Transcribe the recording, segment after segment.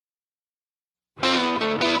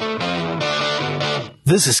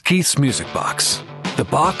This is Keith's Music Box, the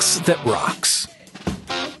box that rocks.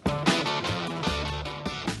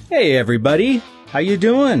 Hey everybody, how you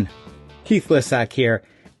doing? Keith Lissack here,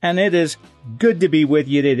 and it is good to be with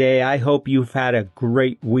you today. I hope you've had a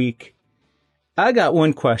great week. I got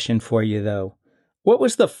one question for you though. What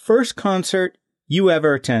was the first concert you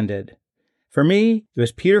ever attended? For me, it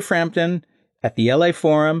was Peter Frampton at the LA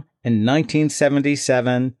Forum in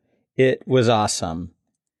 1977. It was awesome.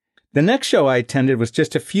 The next show I attended was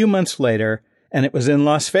just a few months later, and it was in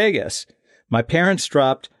Las Vegas. My parents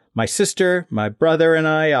dropped my sister, my brother, and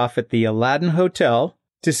I off at the Aladdin Hotel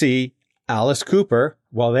to see Alice Cooper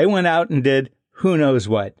while they went out and did who knows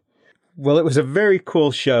what. Well, it was a very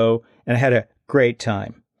cool show, and I had a great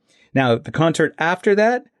time. Now, the concert after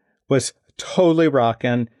that was totally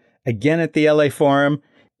rockin'. Again at the LA Forum,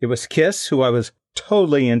 it was Kiss, who I was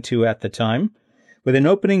totally into at the time, with an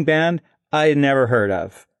opening band I had never heard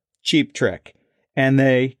of, Cheap Trick, and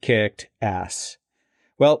they kicked ass.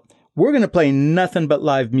 Well, we're going to play nothing but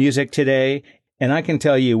live music today, and I can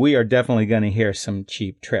tell you we are definitely going to hear some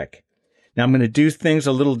Cheap Trick. Now, I'm going to do things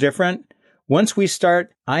a little different. Once we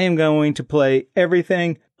start, I am going to play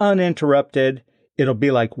everything uninterrupted. It'll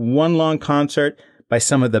be like one long concert by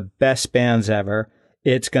some of the best bands ever.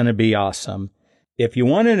 It's going to be awesome. If you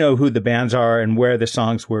want to know who the bands are and where the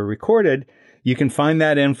songs were recorded, you can find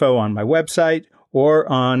that info on my website or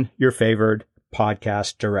on your favorite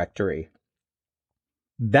podcast directory.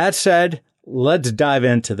 That said, let's dive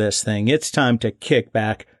into this thing. It's time to kick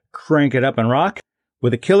back, crank it up, and rock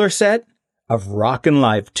with a killer set of rockin'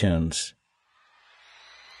 live tunes.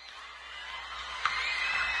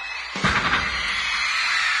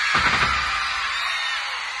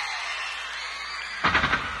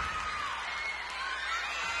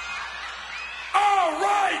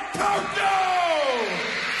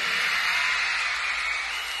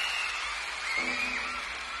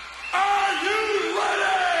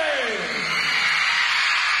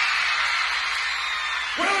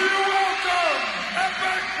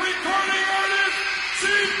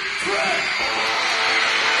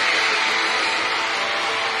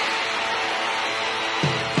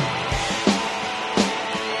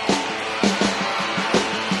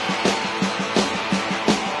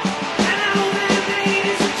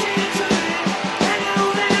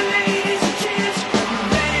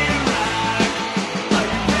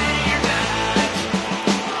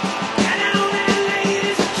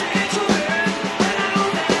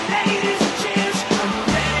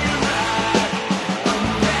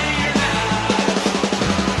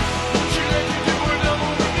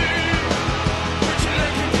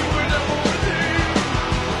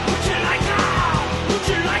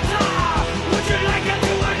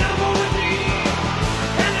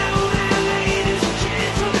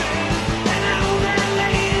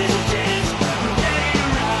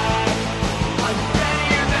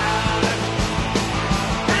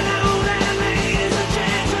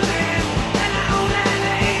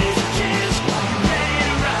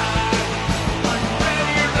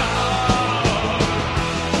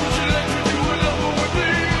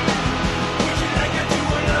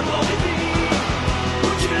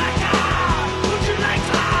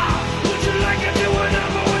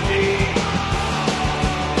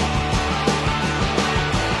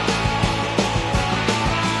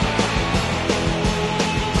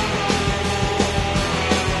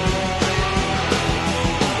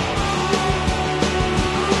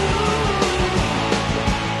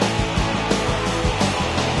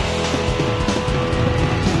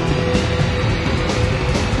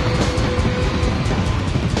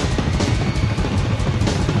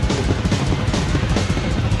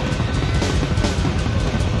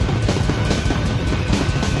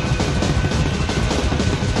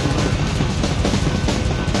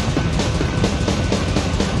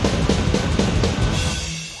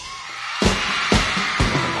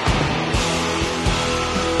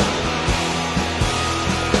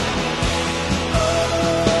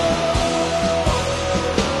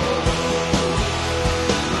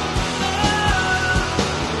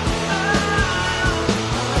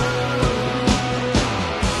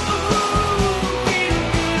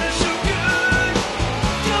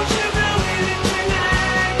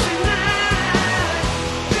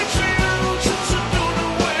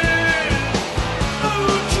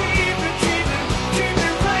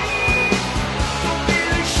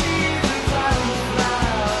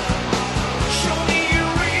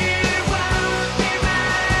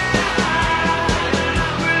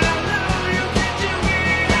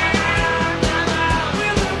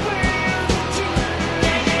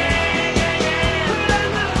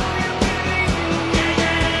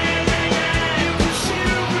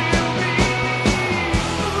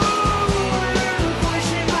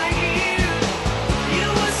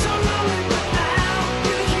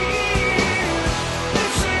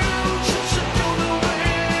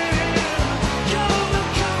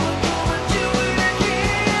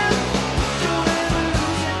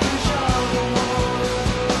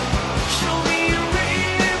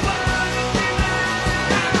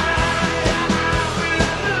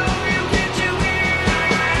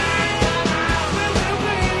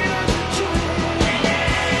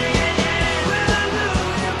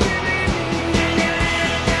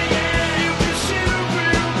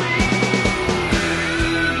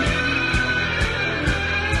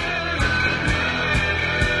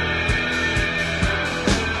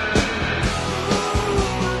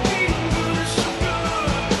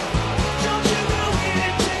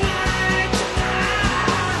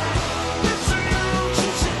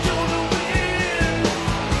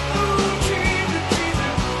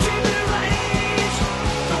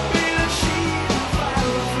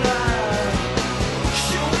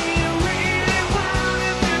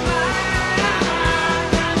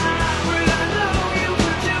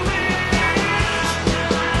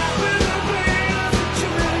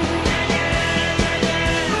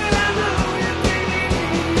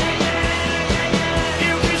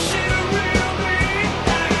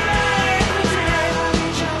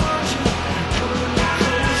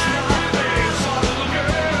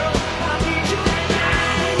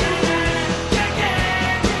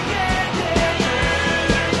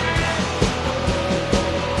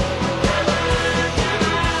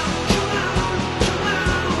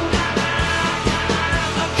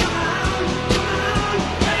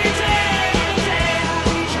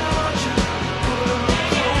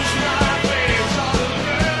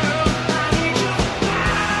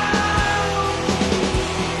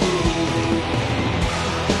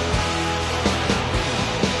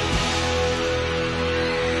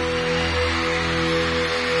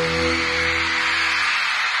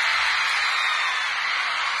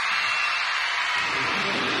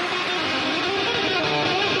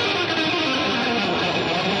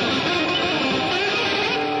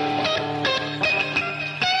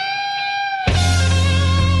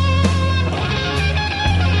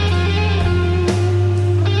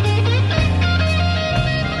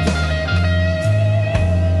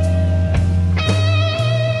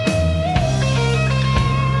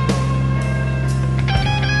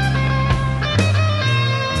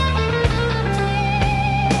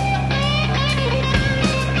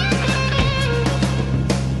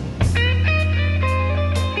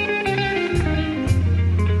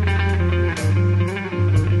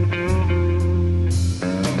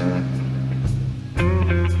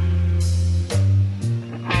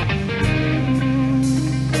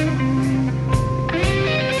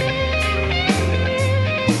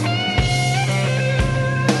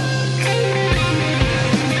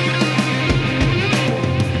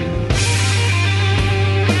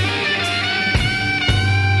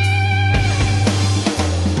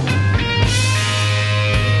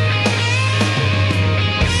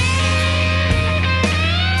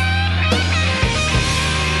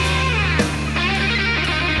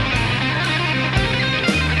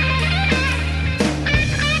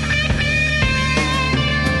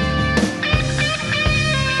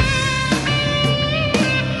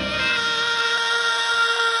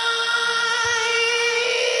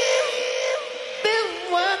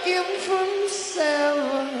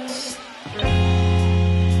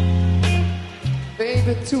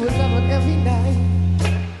 baby, to 11 every night.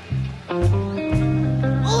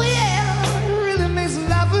 Oh yeah, it really makes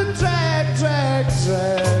life a drag.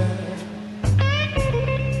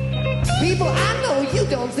 People, I know you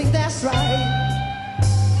don't think that's right.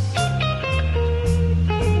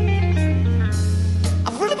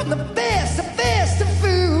 I've really been the best of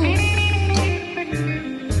food.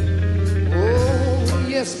 Oh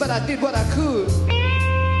yes, but I did what I could.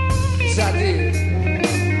 Yes, I did.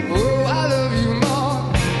 Oh, I love you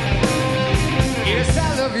more. Yes,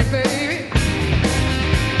 I love you, baby.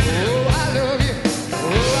 Oh, I love you.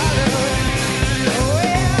 Oh, I love you. Oh,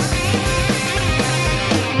 yeah.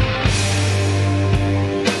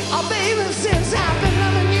 Oh, baby, since I've been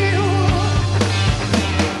loving you,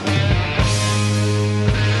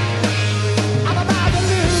 I'm about to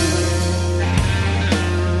lose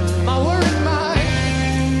my worried mind.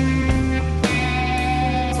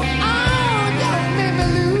 Oh, don't make me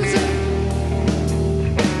lose it.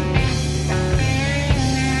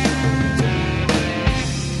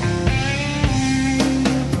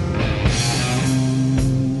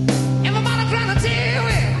 Everybody trying to tell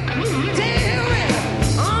me,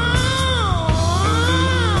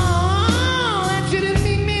 that you didn't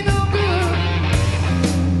mean me no good.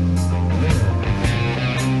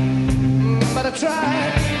 But I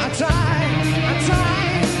tried.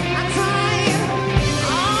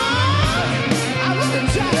 I really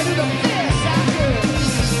tried to do the best I could.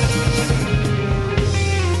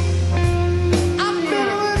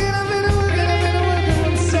 I've been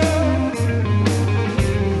working so.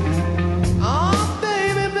 Oh,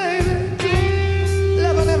 baby,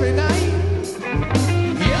 11 every night.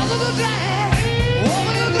 Yes, the drag,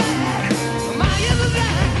 woman the drag, my is the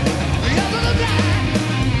drag, yes, the drag.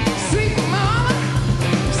 Sweet mama, I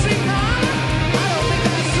don't think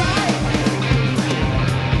that's right.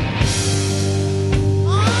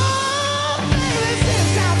 Oh, baby,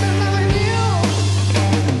 since I've been loving you,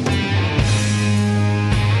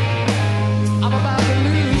 I'm about to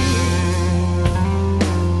lose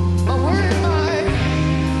my worried mind.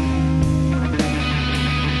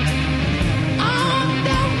 Oh,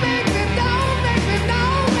 don't make me lose it.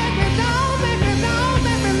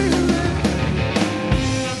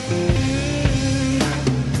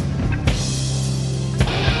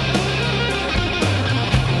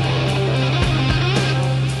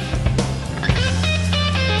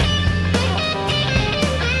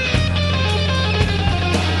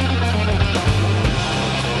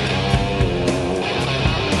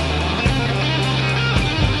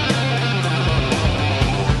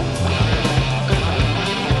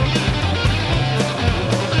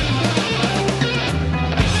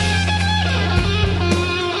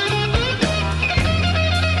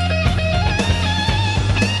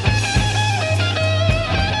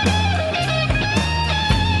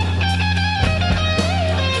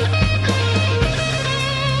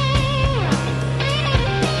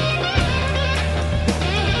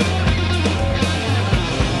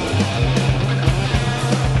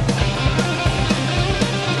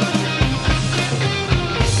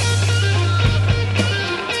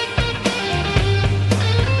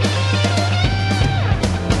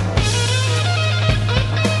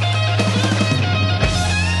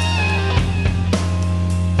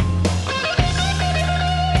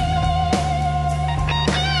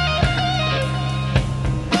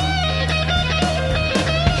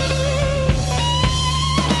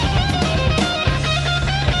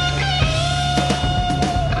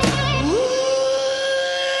 Ooh,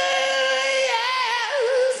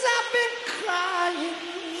 yes, I've been crying.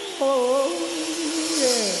 Oh,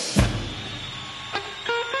 yeah.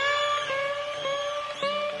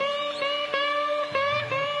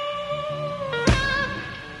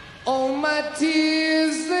 Oh, my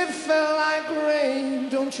tears, they fell like rain.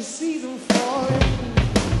 Don't you see them falling?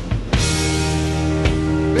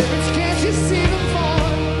 Baby, can't you see them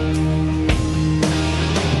falling?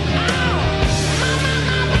 Ow!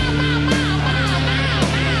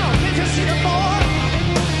 Can't you see them falling?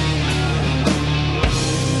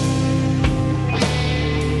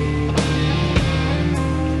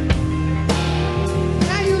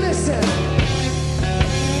 Now you listen.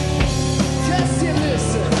 Just you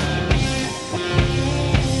listen.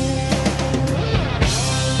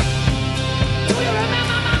 Do you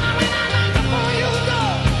remember, mama, when I knocked upon your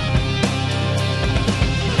door?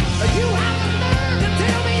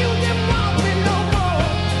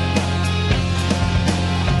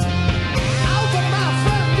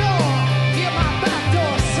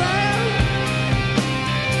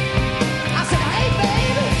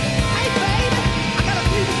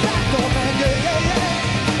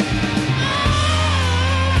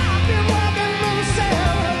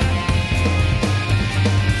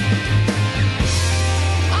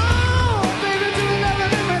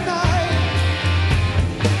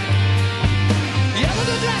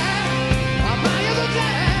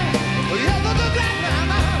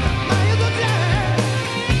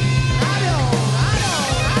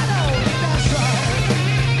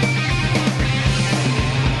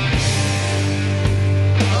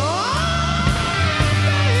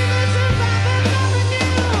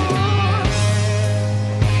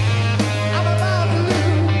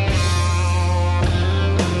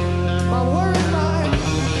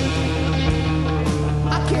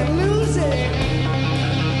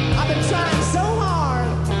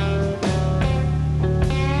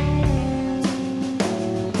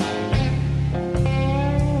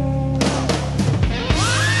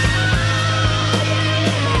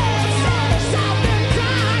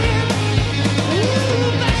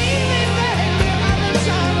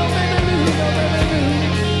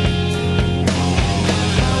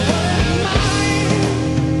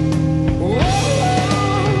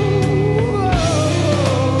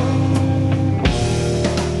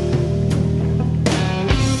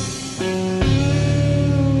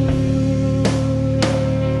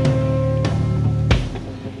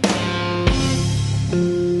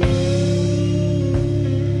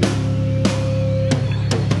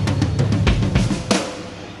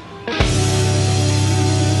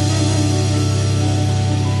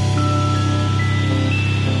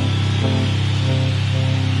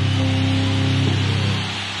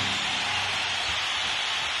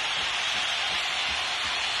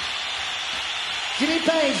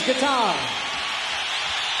 guitar.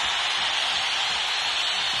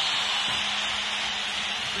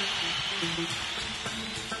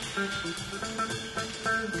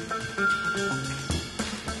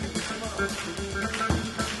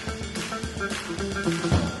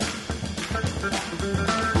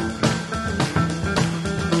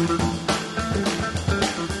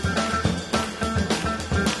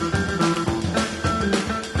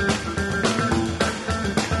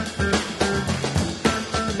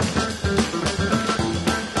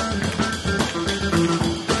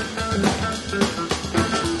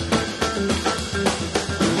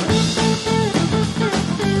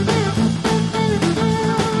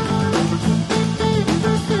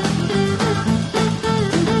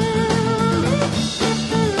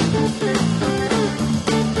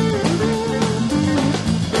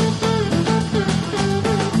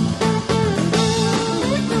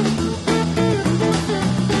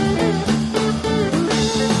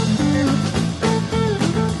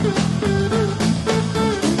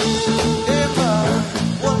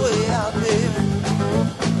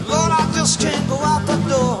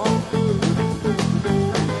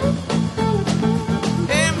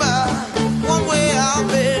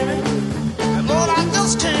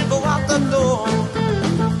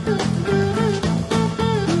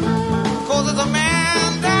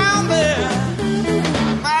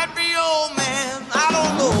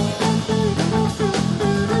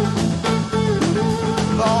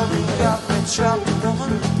 Trapped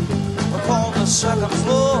woman upon the second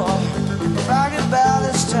floor. Bragging about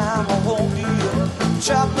this time I won't be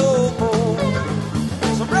trapped no more.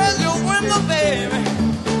 So raise your window, baby.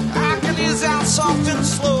 I can ease out soft and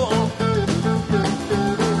slow.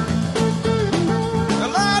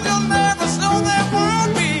 And Lord, you'll never know there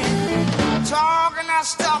won't be talking that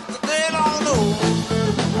stuff that they don't know.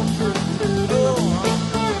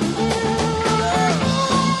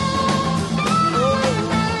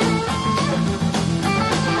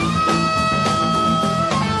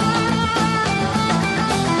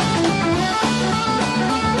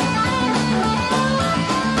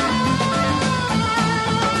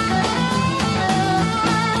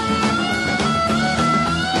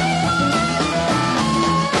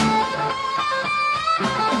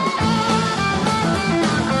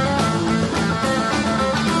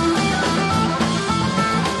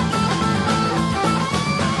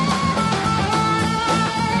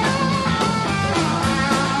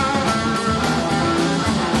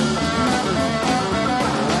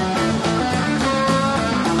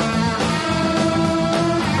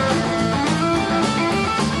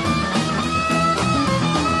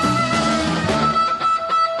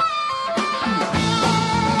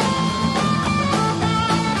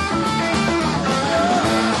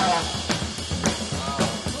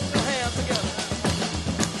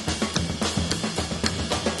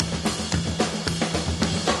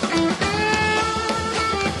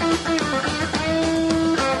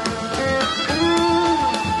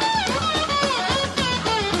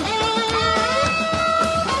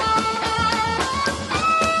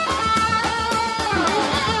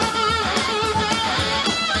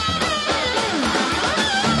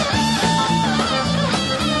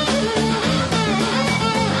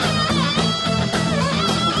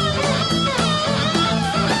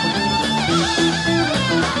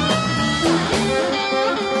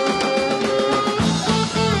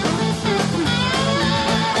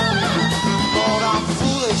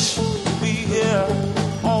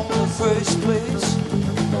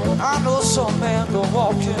 I know some man go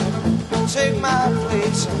walking, take my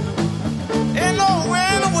place. Ain't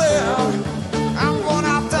nowhere in the world I'm going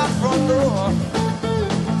out that front door.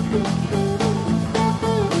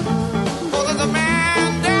 Oh, there's a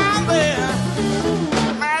man down there,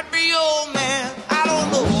 might be old man, I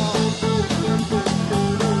don't know.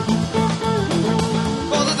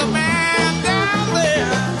 Oh, there's a man down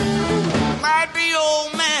there, might be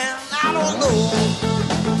old man, I don't know.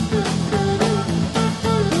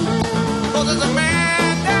 There's a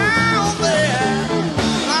man down there,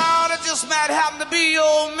 Lord, it just might happen to be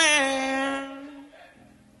your man.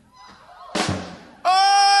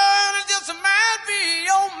 Oh, it just might be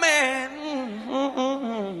your man.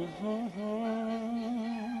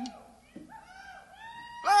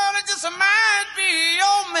 Lord, it just might be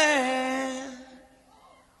your man.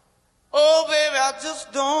 Oh, baby, I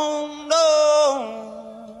just don't know.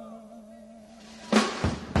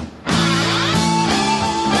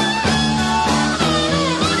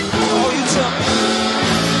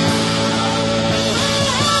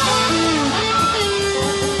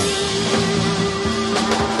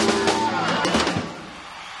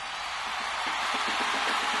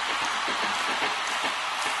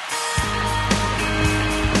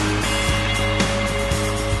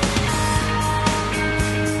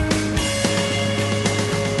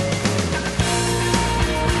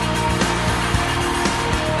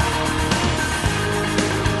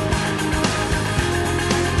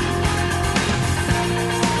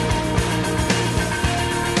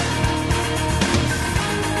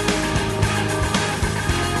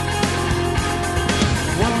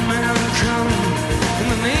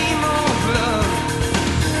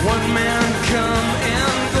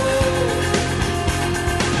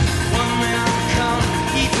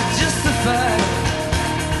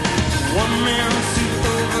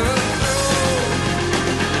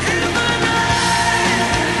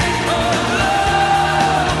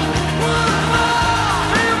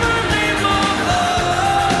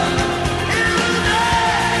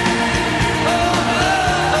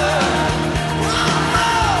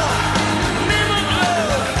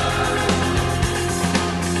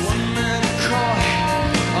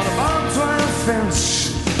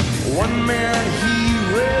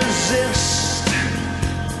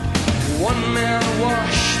 One man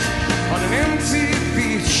washed on an empty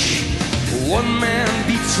beach. One man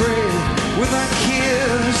betrayed with a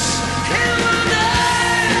kiss. In the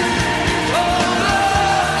name of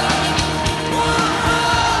love.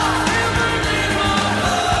 In the name of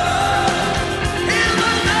love. In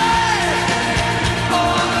the name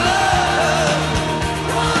of love.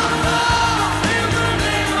 In the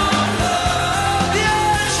name of love.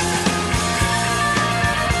 Yes.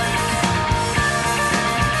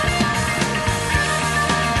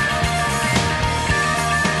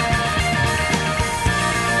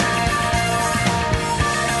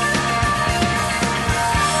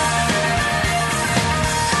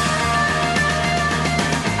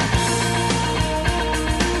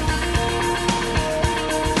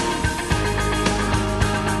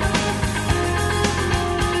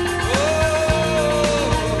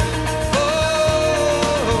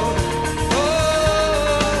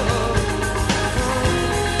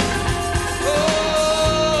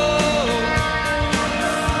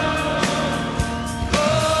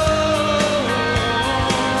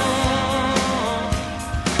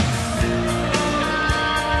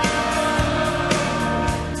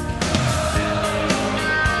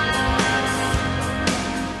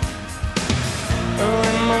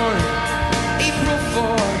 Early morning, April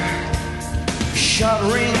 4. Shot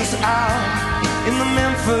rings out in the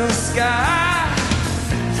Memphis sky.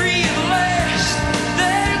 Free at last,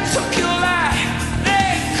 they took your life.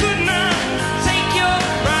 They could not take your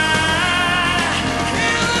pride.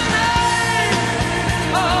 In the name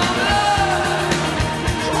of love.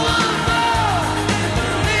 One more in the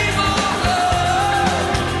name of love.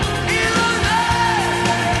 In the name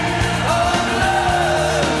of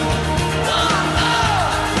love. One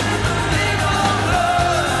more in the name of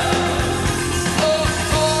love. Oh,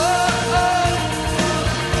 oh, oh, oh.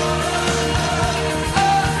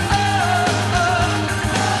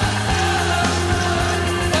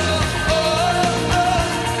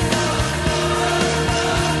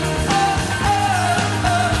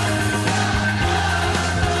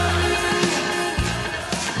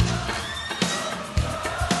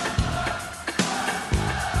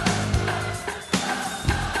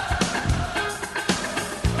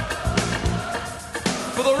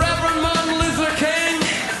 For the Reverend Martin Luther King,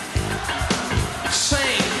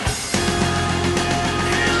 sing.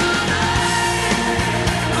 In the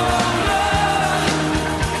name of love.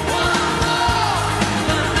 One more in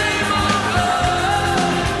the name of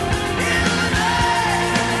love. In the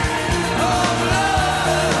name of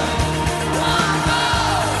love. One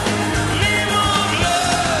more in the name of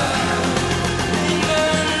love.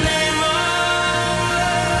 In the name of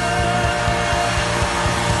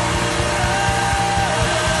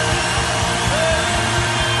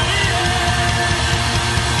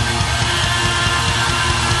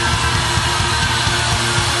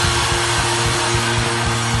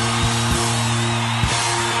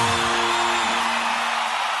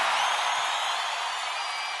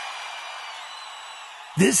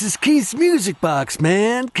This is Keith's Music Box,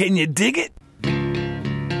 man. Can you dig it?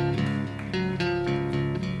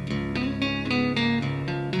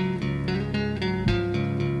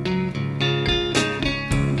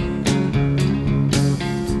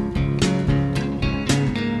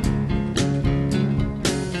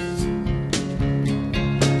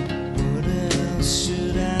 What else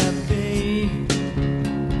should I be?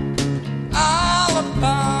 All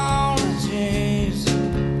apologies.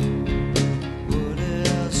 What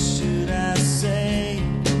else should I say?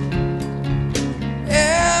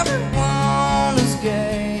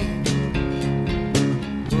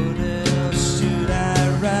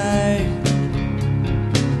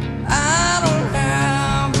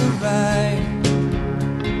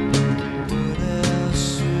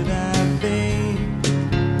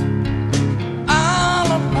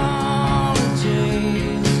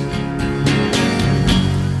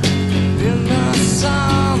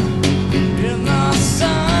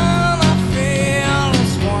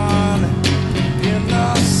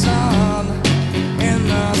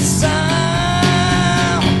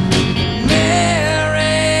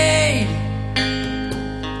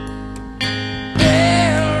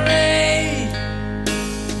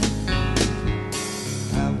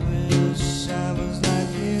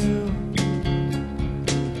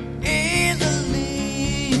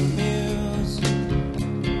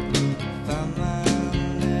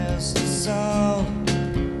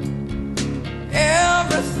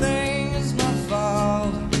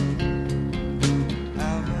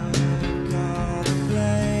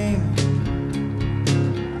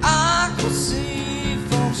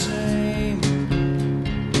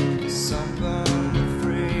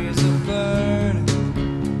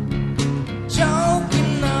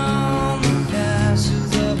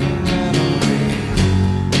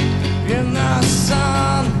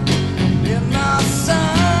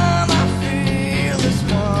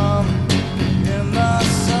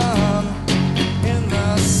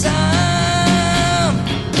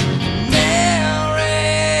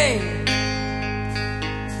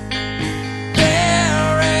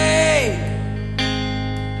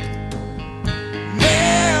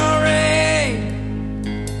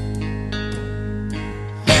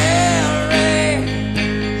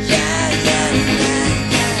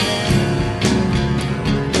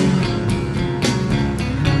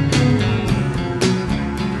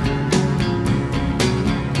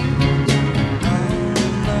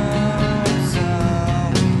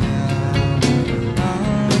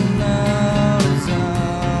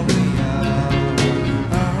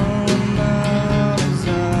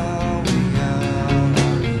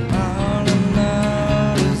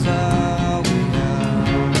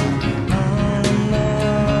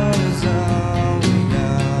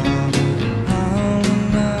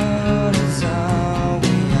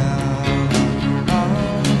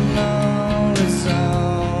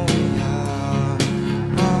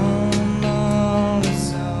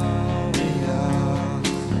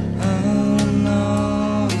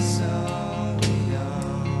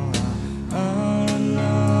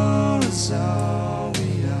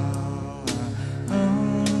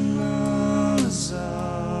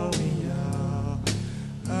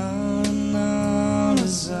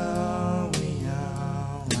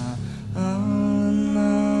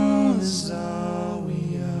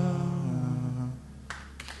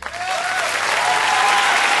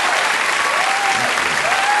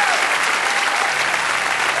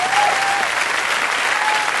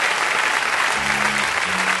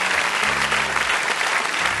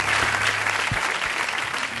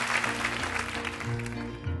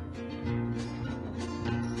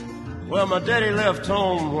 Well, my daddy left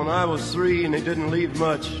home when I was 3, and he didn't leave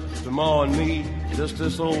much to Ma and me, just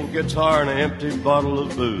this old guitar and an empty bottle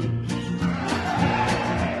of booze.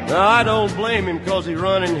 Now, I don't blame him 'cause he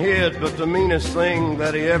run and hid, but the meanest thing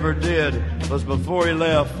that he ever did was before he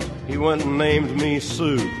left, he went and named me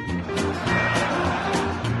Sue.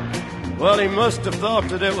 Well, he must have thought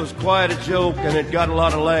that it was quite a joke, and it got a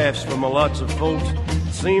lot of laughs from lots of folks.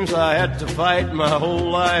 Seems I had to fight my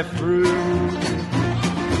whole life through.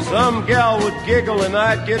 Some gal would giggle and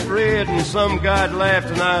I'd get red, and some guy'd laugh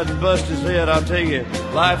and I'd bust his head. I'll tell you,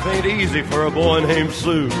 life ain't easy for a boy named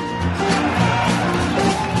Sue.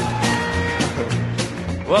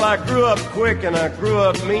 Well, I grew up quick and I grew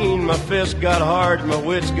up mean. My fists got hard, my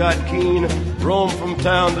wits got keen. Roamed from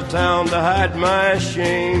town to hide my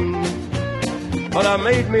shame. But I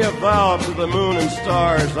made me a vow to the moon and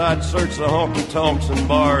stars, I'd search the honky-tonks and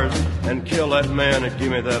bars and kill that man that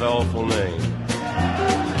gave me that awful name.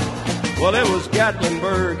 Well, it was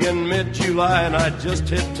Gatlinburg in mid-July, and I'd just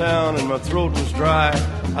hit town and my throat was dry.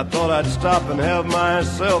 I thought I'd stop and have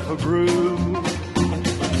myself a brew.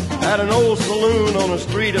 At an old saloon on a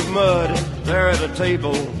street of mud, there at a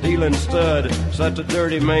table, dealing stud, sat the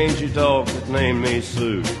dirty mangy dog that named me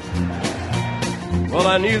Sue. Well,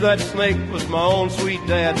 I knew that snake was my own sweet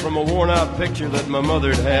dad from a worn-out picture that my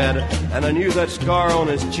mother'd had, and I knew that scar on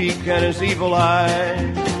his cheek and his evil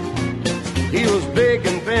eye. He was big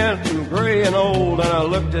and bent and gray and old, and I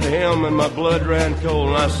looked at him and my blood ran cold,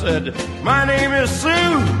 and I said, "My name is Sue.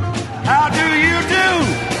 How do you do?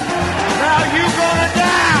 Now you gonna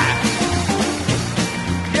die?"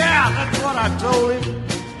 Yeah, that's what I told him.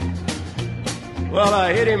 Well,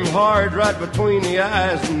 I hit him hard right between the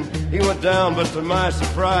eyes, and he went down, but to my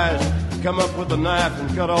surprise, come up with a knife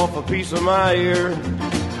and cut off a piece of my ear.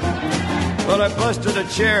 Well, I busted a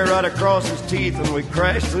chair right across his teeth, and we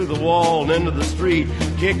crashed through the wall and into the street,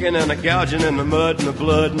 kicking and gouging in the mud and the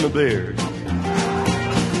blood and the beard.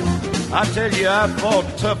 I tell you, I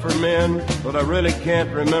fought tougher men, but I really can't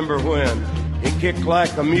remember when. He kicked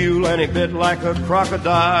like a mule and he bit like a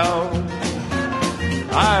crocodile.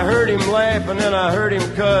 I heard him laugh and then I heard him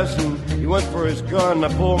cuss, and he went for his gun. I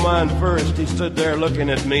pulled mine first. He stood there looking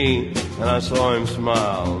at me, and I saw him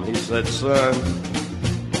smile. He said, "Son,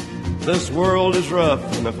 this world is rough,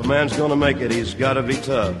 and if a man's gonna make it, he's gotta be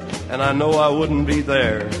tough. And I know I wouldn't be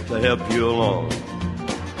there to help you along.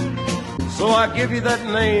 So I give you that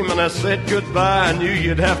name, and I said goodbye. I knew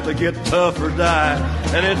you'd have to get tough or die,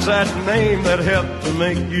 and it's that name that helped to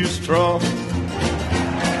make you strong."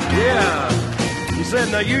 Yeah. He said,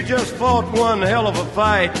 "Now you just fought one hell of a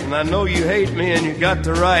fight, and I know you hate me and you got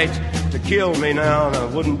the right to kill me now, and I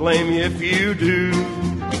wouldn't blame you if you do.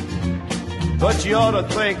 But you ought to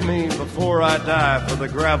thank me before I die for the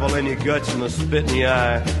gravel in your guts and the spit in your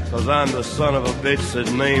eye, 'cause I'm the son of a bitch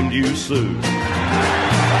that named you Sue."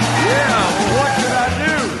 Yeah, well, what could I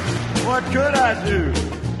do? What could I do?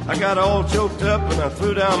 I got all choked up and I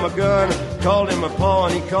threw down my gun, called him a pa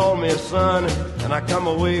and he called me a son, and I come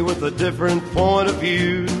away with a different point of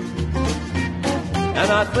view.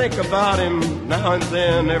 And I think about him now and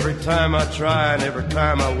then, every time I try and every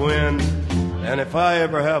time I win. And if I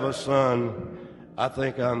ever have a son, I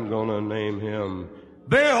think I'm gonna name him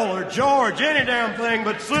Bill or George, any damn thing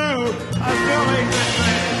but Sue. I still hate that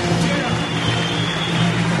man. Yeah.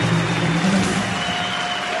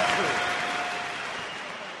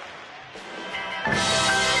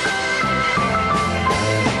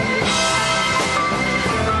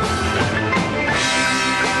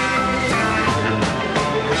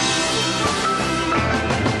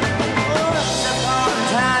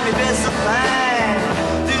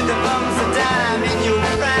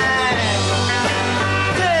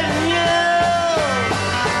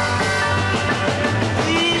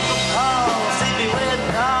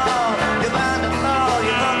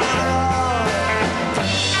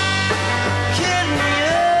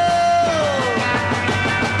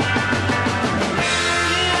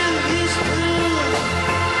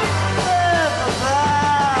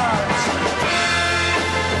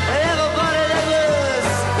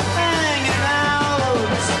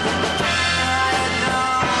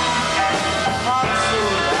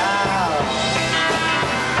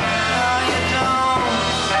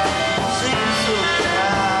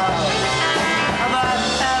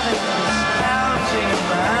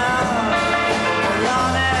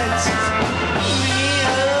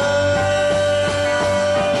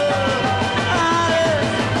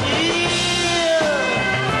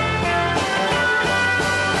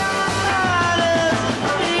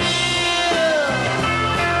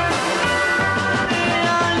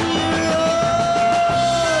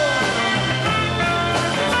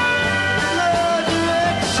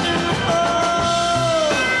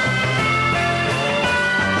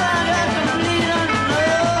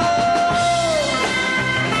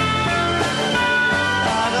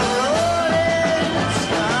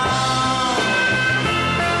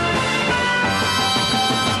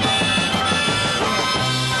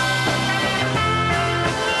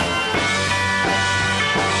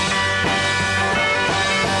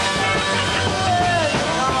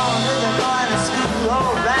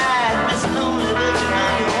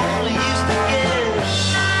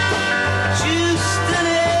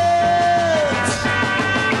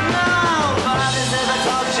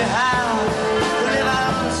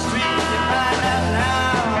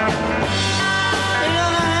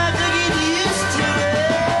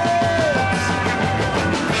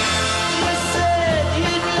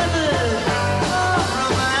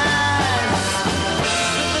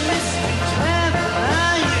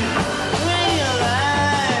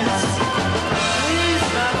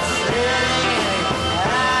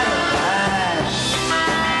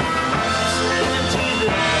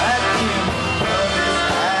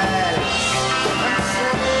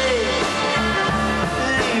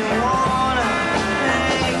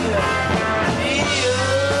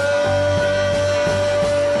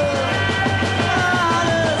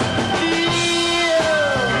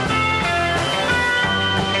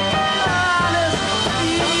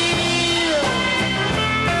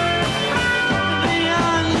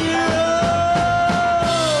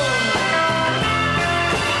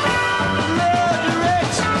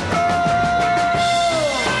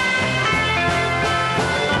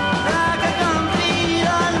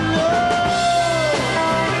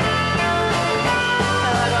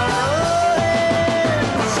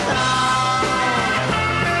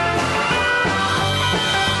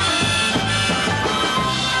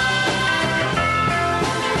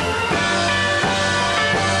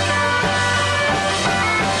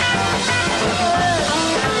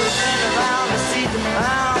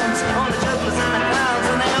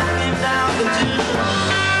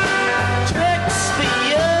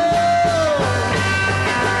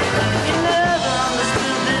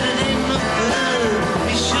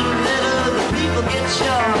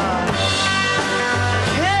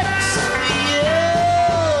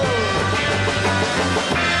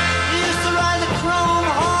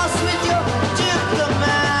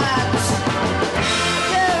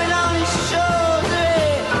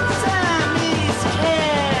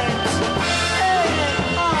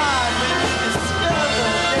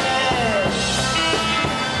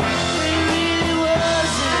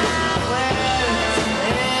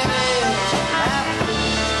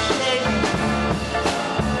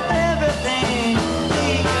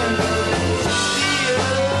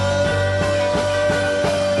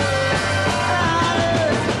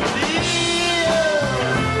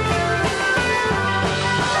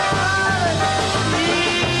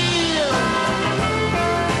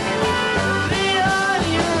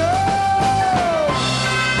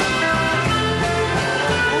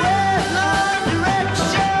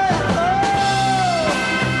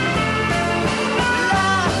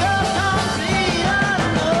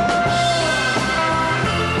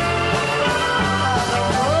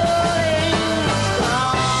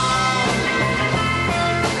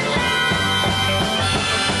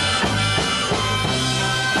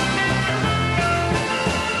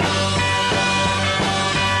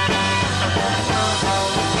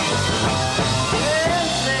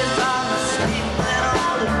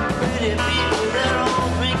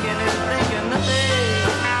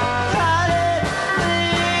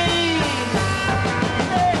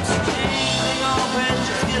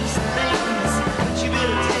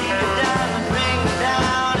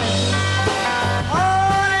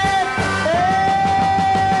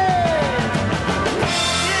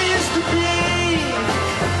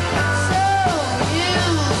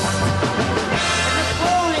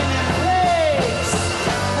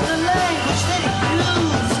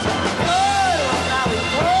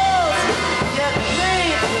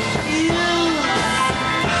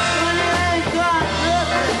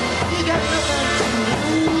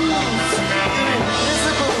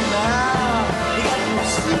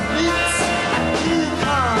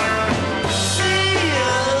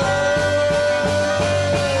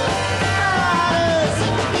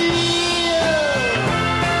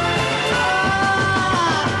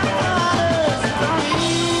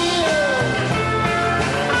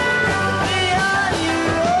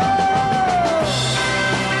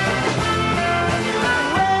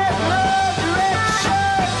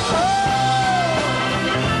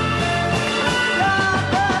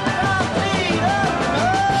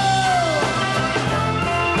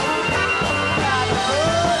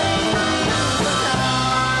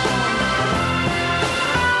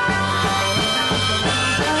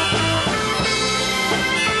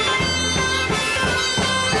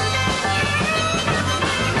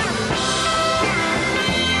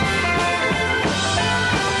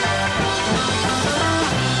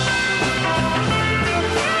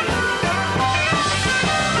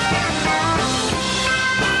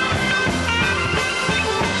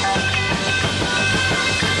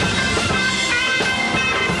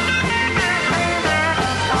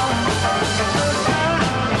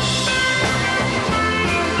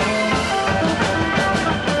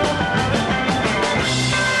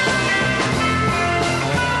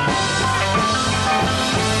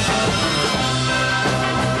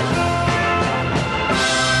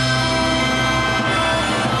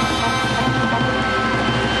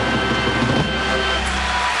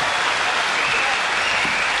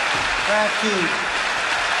 Keith.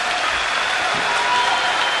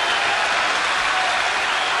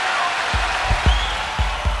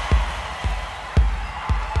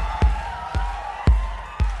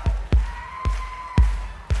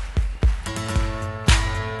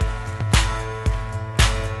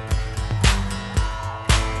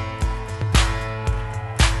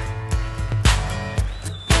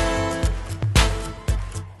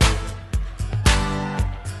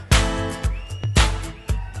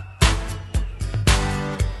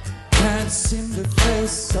 Can't seem to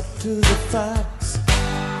face up to the facts.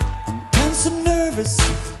 I'm tense and nervous,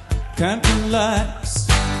 can't relax.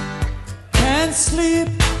 Can't sleep,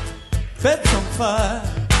 bed's on fire.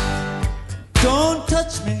 Don't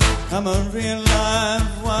touch me, I'm a real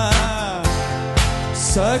live wire.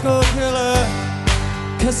 Psycho killer,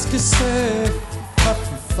 qu'est-ce que c'est? Fa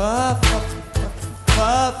fa fa fa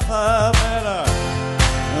fa fa better.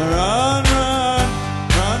 Run, run,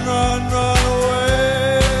 run, run, run away.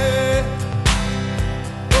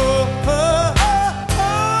 Oh, oh, oh,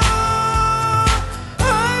 oh,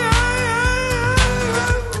 ay, ay, ay,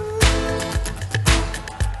 ay.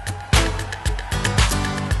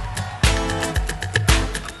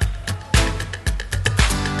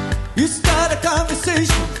 You start a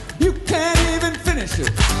conversation, you can't even finish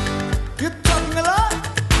it. You're talking a lot,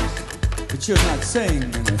 but you're not saying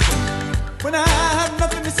anything. When I have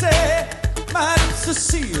nothing to say, my lips are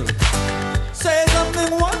sealed. Say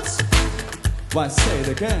something once, why say it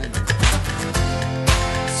again?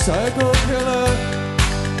 Psycho killer,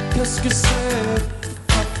 qu'est-ce que c'est?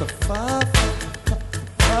 Fa fa fa fa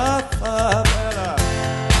fa fa fa.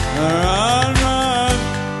 Run, run,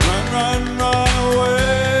 run, run, run away.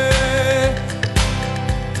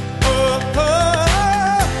 Oh, oh,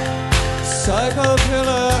 oh. Psycho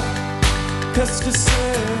killer, qu'est-ce que c'est?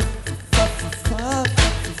 Fa fa fa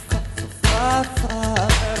fa fa fa fa.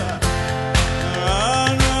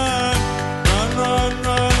 Run, run, run, run,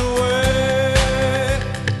 run away.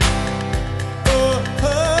 Oh,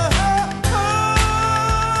 oh, oh, oh.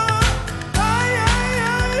 Ay, ay,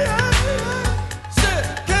 ay, ay. Ce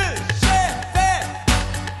que j'ai fait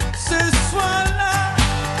ce soir-là,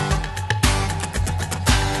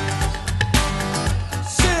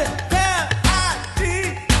 ce qu'elle a dit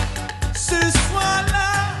ce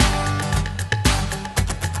soir-là,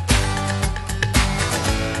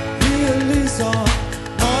 réalisant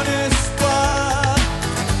mon espoir,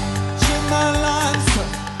 je m'avance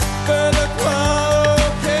vers le croix,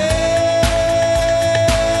 ok.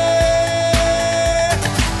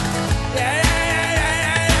 Yeah, yeah, yeah, yeah,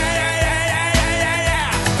 yeah, yeah, yeah,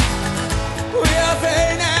 yeah. We are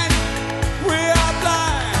vain and we are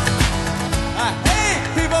blind. I hate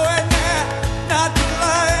people when they're not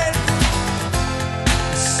blind.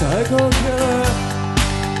 Psycho killer,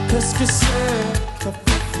 qu'est-ce que c'est? Fa,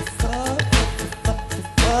 fa, fa, fa, fa,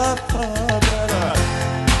 fa, fa, better.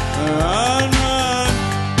 Run, run,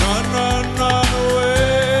 run, run, run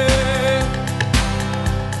away.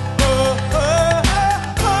 Oh, oh,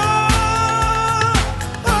 oh, oh.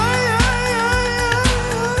 Ay, ay, ay, ay.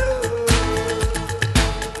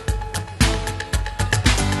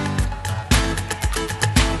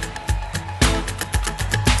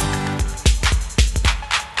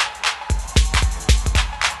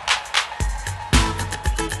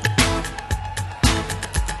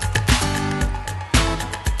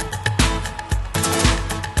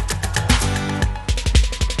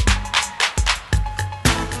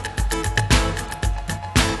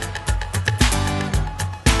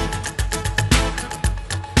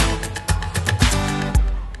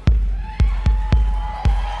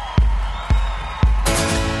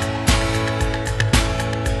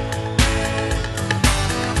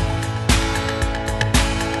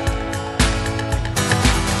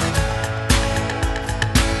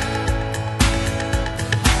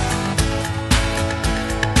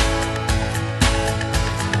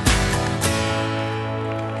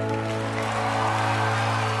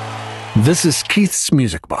 This is Keith's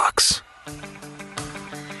Music Box.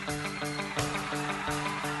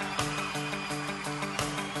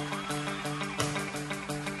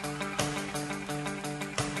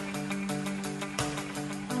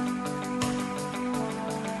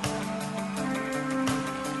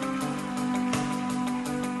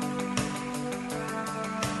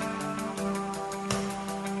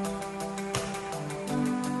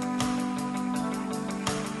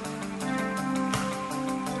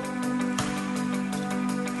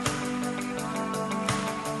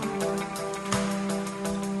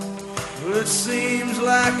 Well, it seems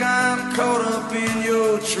like I'm caught up in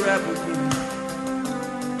your trap again.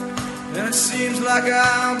 And it seems like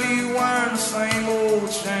I'll be wearing the same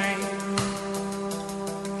old chain.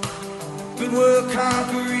 good will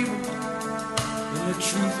conquer evil, and the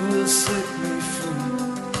truth will set me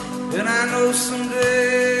free. And I know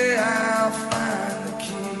someday I'll find the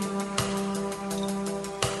key,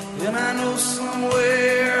 and I know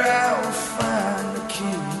somewhere I'll find the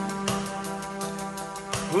key.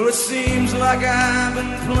 Well, it seems like I've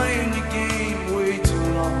been playing the game way too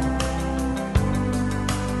long,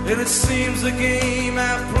 and it seems the game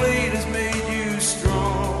I've played has made you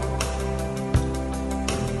strong.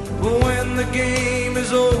 But when the game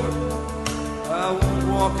is over, I won't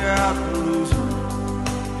walk out a loser.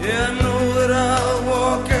 Yeah, I know that I'll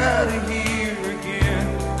walk out of here again.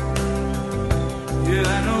 Yeah,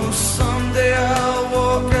 I know someday I'll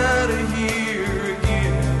walk out of here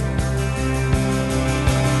again.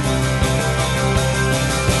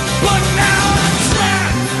 But now I'm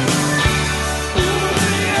trapped. Ooh,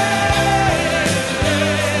 yeah.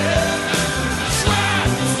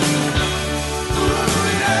 Trapped. Ooh,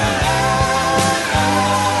 yeah.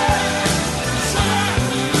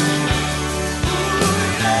 Trapped. Ooh,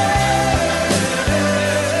 yeah.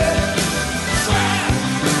 Trapped.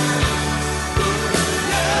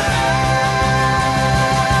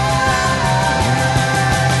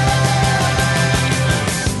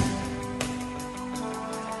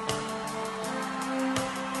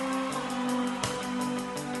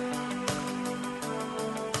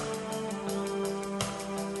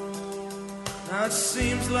 Now it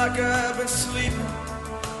seems like I've been sleeping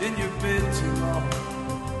in your bed too long,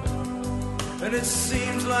 and it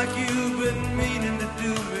seems like you've been meaning to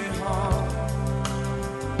do me harm.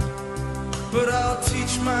 But I'll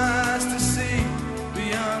teach my eyes to see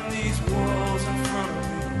beyond these walls in front of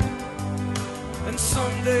me, and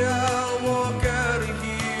someday I'll walk out of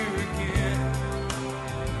here again.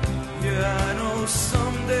 Yeah, I know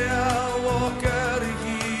someday I'll walk out of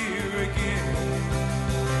here again.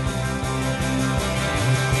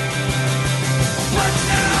 But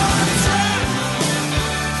now I'm trapped.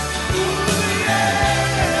 Ooh, yeah.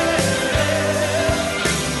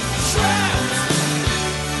 Trapped.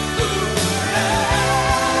 Ooh, yeah.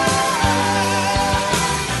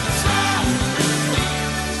 Trapped.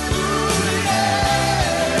 Ooh, yeah.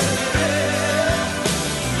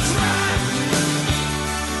 Trapped.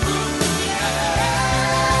 Ooh,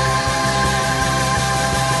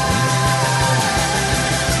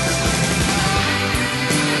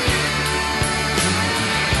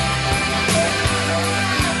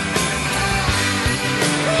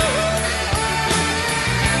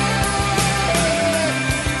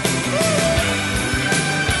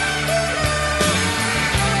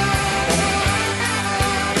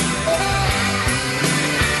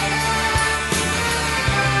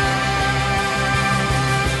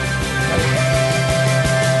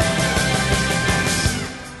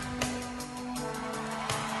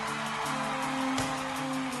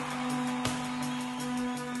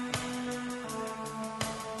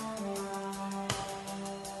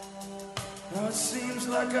 Now it seems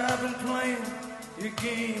like I've been playing your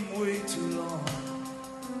game way too long,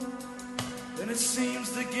 and it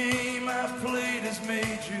seems the game I've played has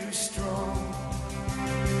made you strong.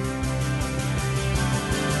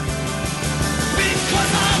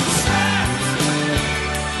 Because I'm trapped.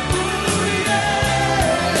 Ooh, yeah.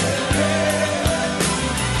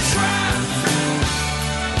 Trapped.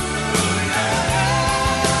 Ooh, yeah.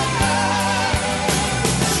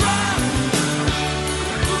 Trapped.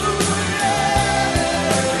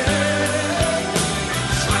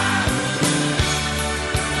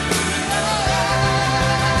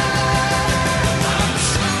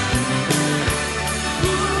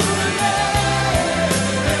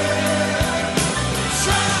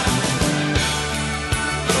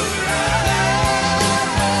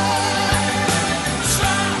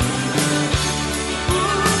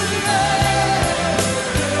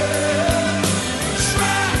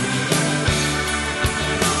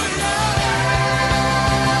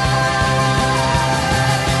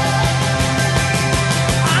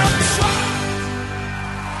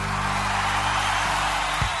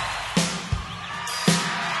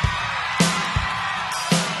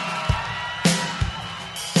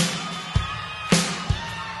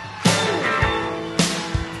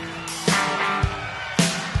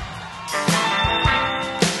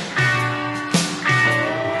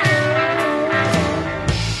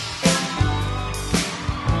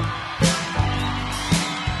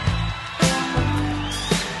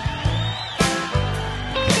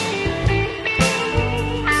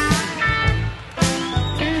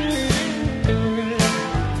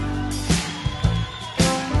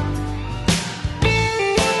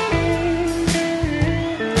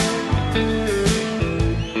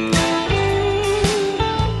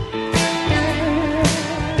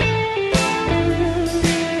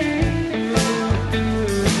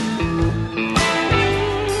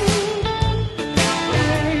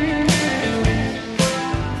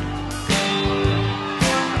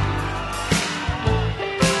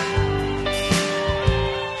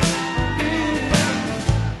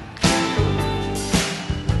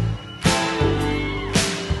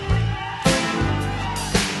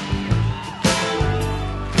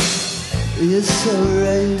 It's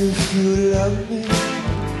alright if you love me.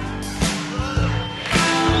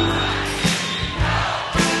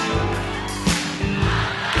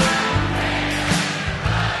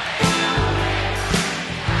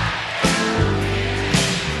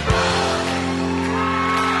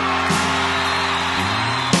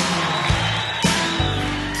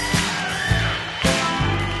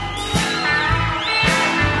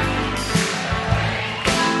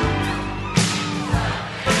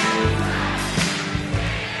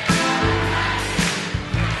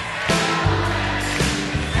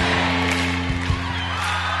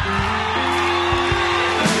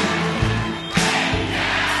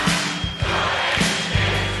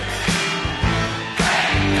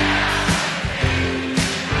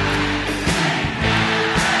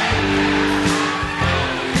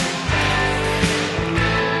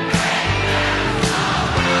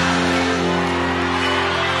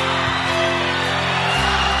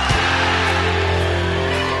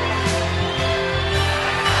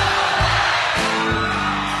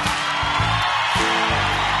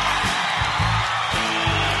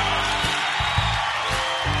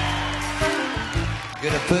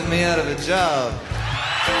 Gonna put me out of a job.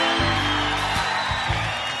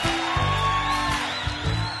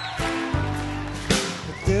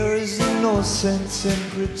 But there is no sense in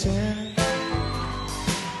pretending.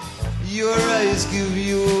 Your eyes give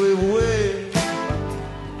you away,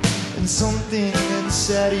 and something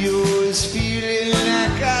inside you is feeling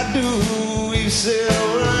like I do. We say,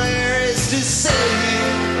 well, there is to say.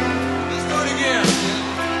 Let's do it again.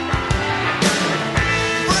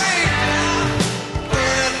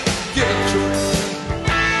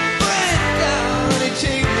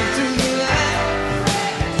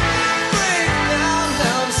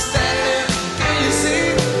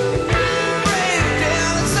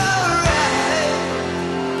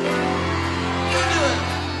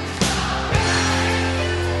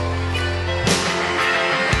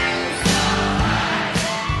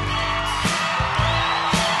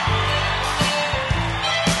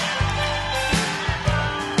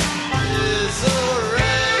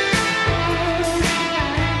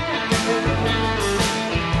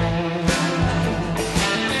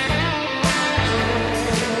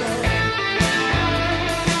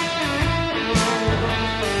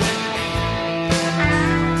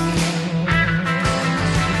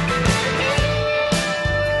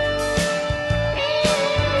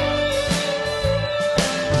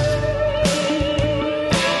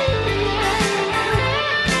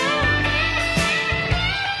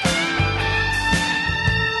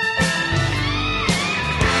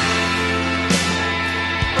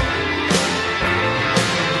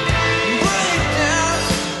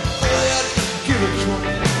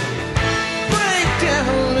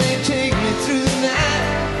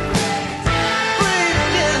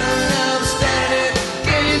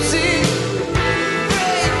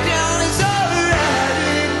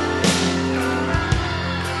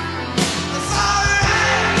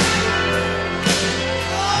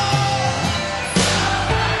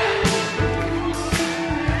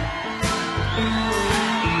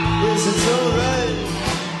 It's alright.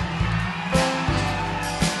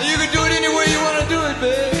 You can do it any way you want to do it,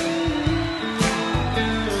 babe.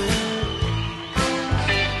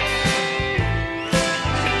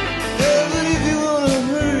 Yeah, but if you want to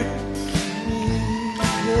hurt me,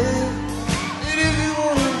 yeah. And if you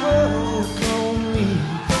want to walk on me,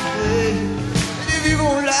 babe. And if you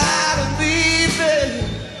won't lie to me, babe.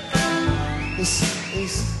 It's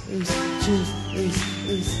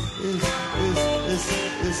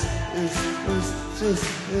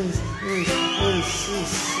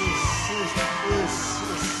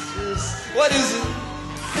what is it?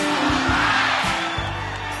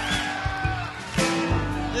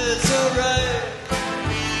 It's alright.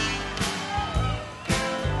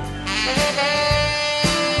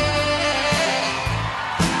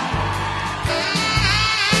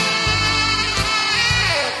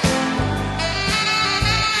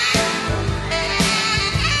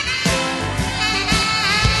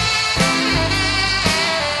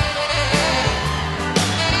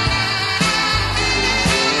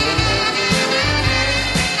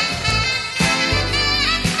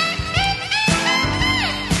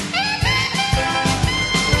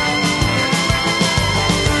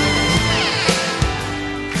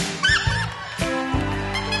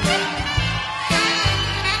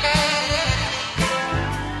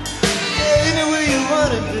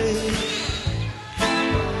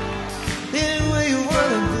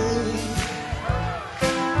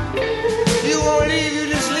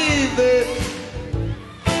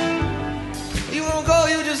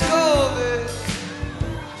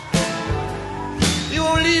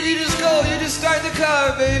 the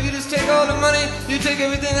car, babe. You just take all the money. You take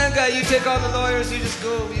everything I got. You take all the lawyers. You just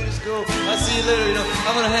go. I'll see you later, you know.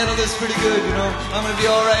 I'm gonna handle this pretty good, you know. I'm gonna be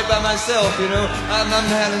all right by myself, you know. I'm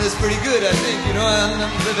handling this pretty good, I think, you know. I'm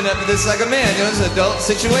living up to this like a man, you know. It's an adult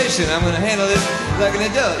situation. I'm gonna handle this like an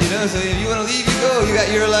adult, you know. So if you wanna leave, you go. You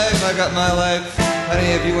got your life. I got my life.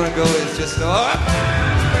 Honey, if you wanna go, it's just all right.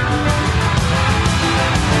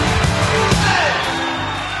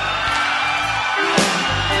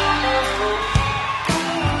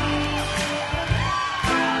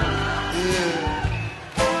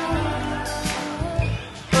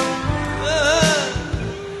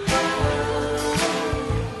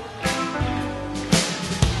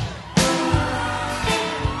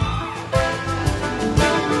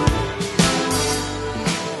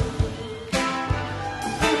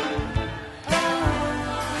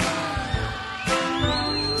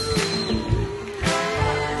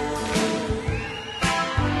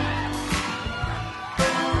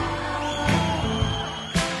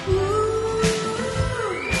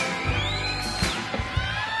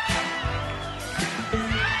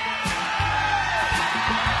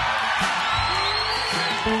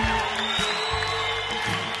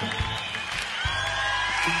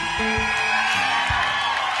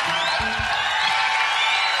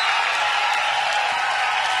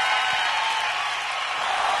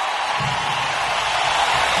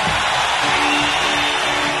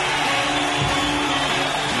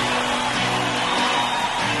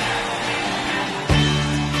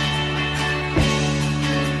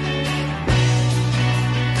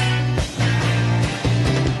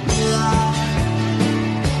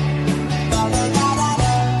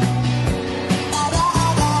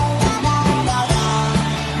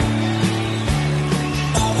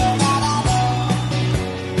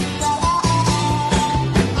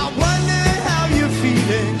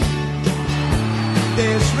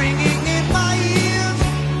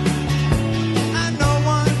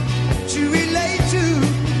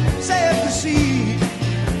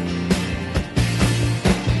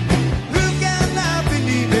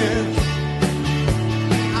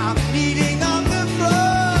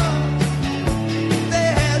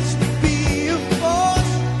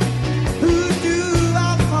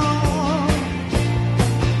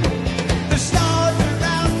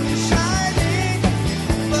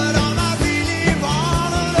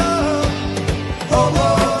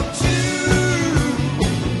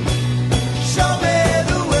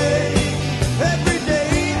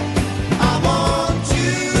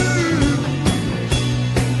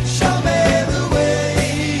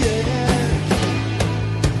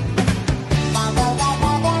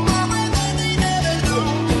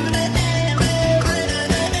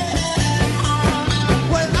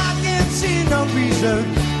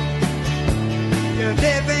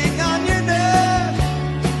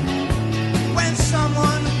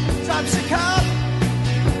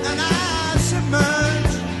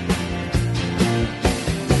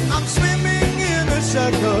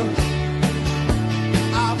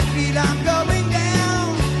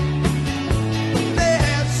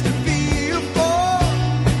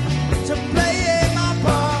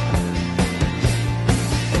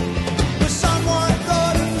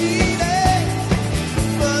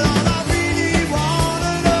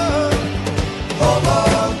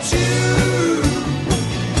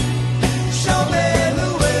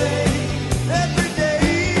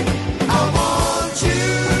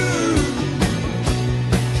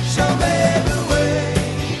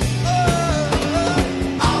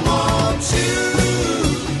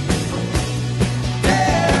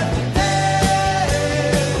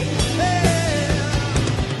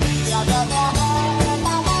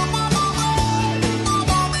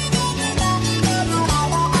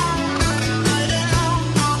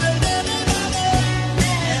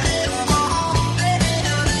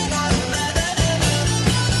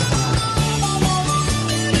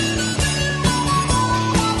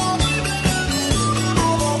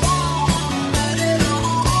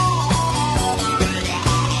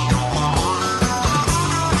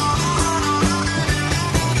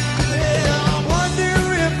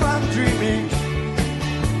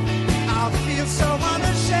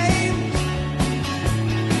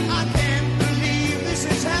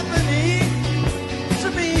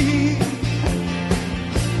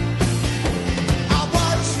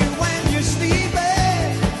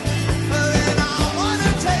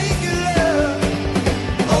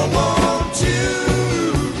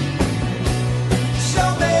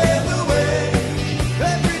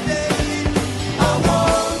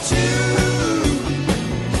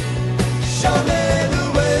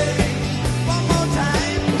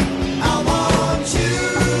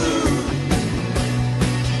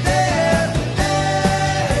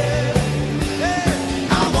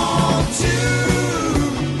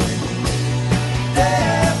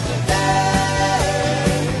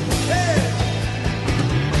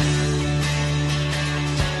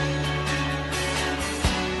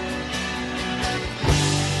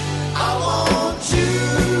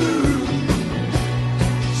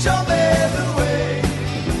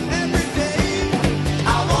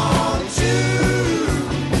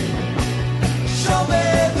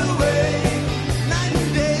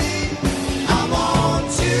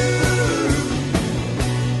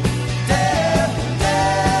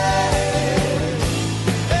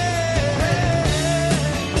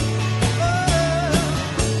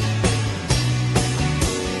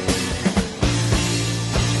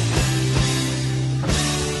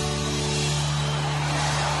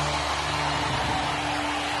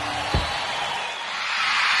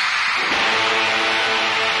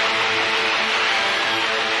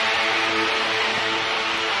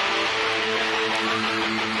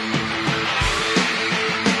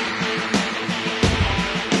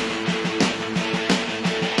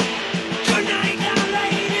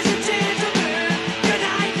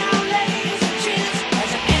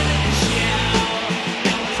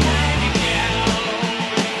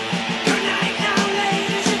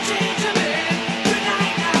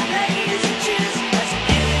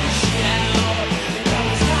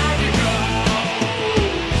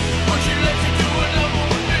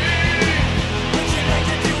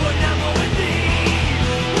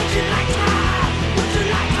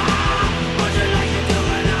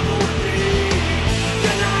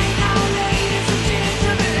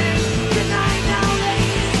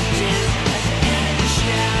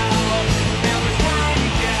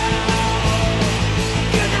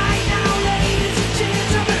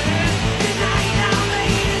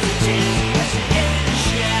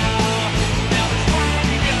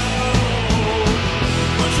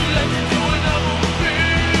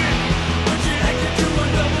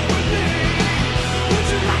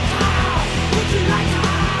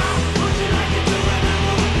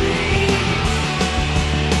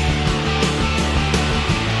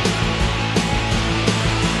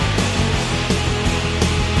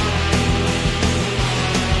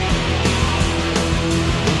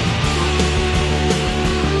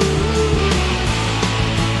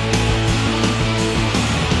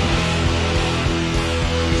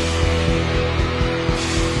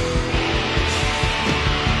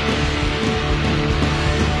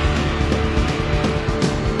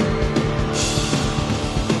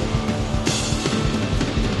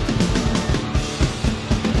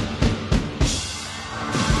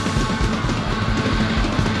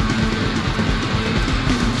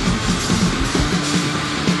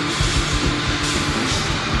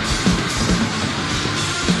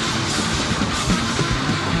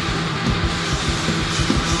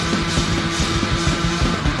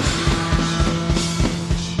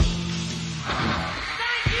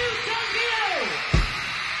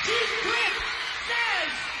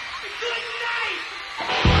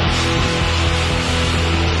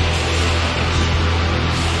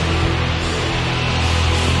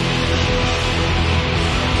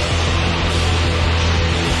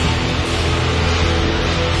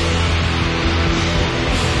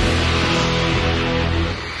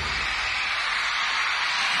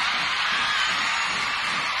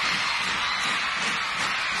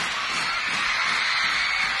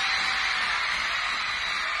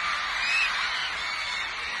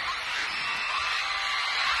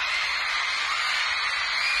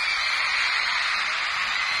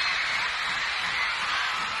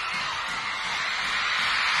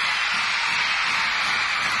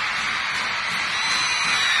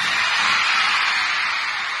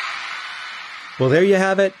 Well, there you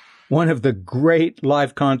have it. One of the great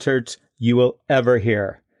live concerts you will ever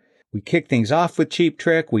hear. We kicked things off with Cheap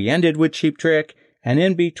Trick, we ended with Cheap Trick, and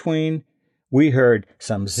in between, we heard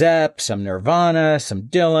some Zepp, some Nirvana, some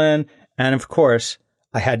Dylan, and of course,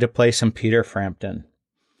 I had to play some Peter Frampton.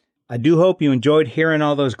 I do hope you enjoyed hearing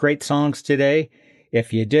all those great songs today.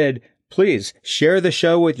 If you did, please share the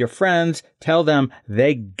show with your friends. Tell them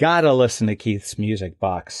they gotta listen to Keith's Music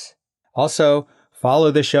Box. Also,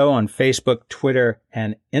 follow the show on Facebook, Twitter,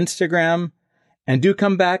 and Instagram. And do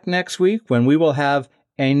come back next week when we will have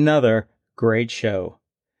another great show.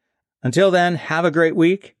 Until then, have a great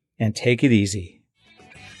week and take it easy.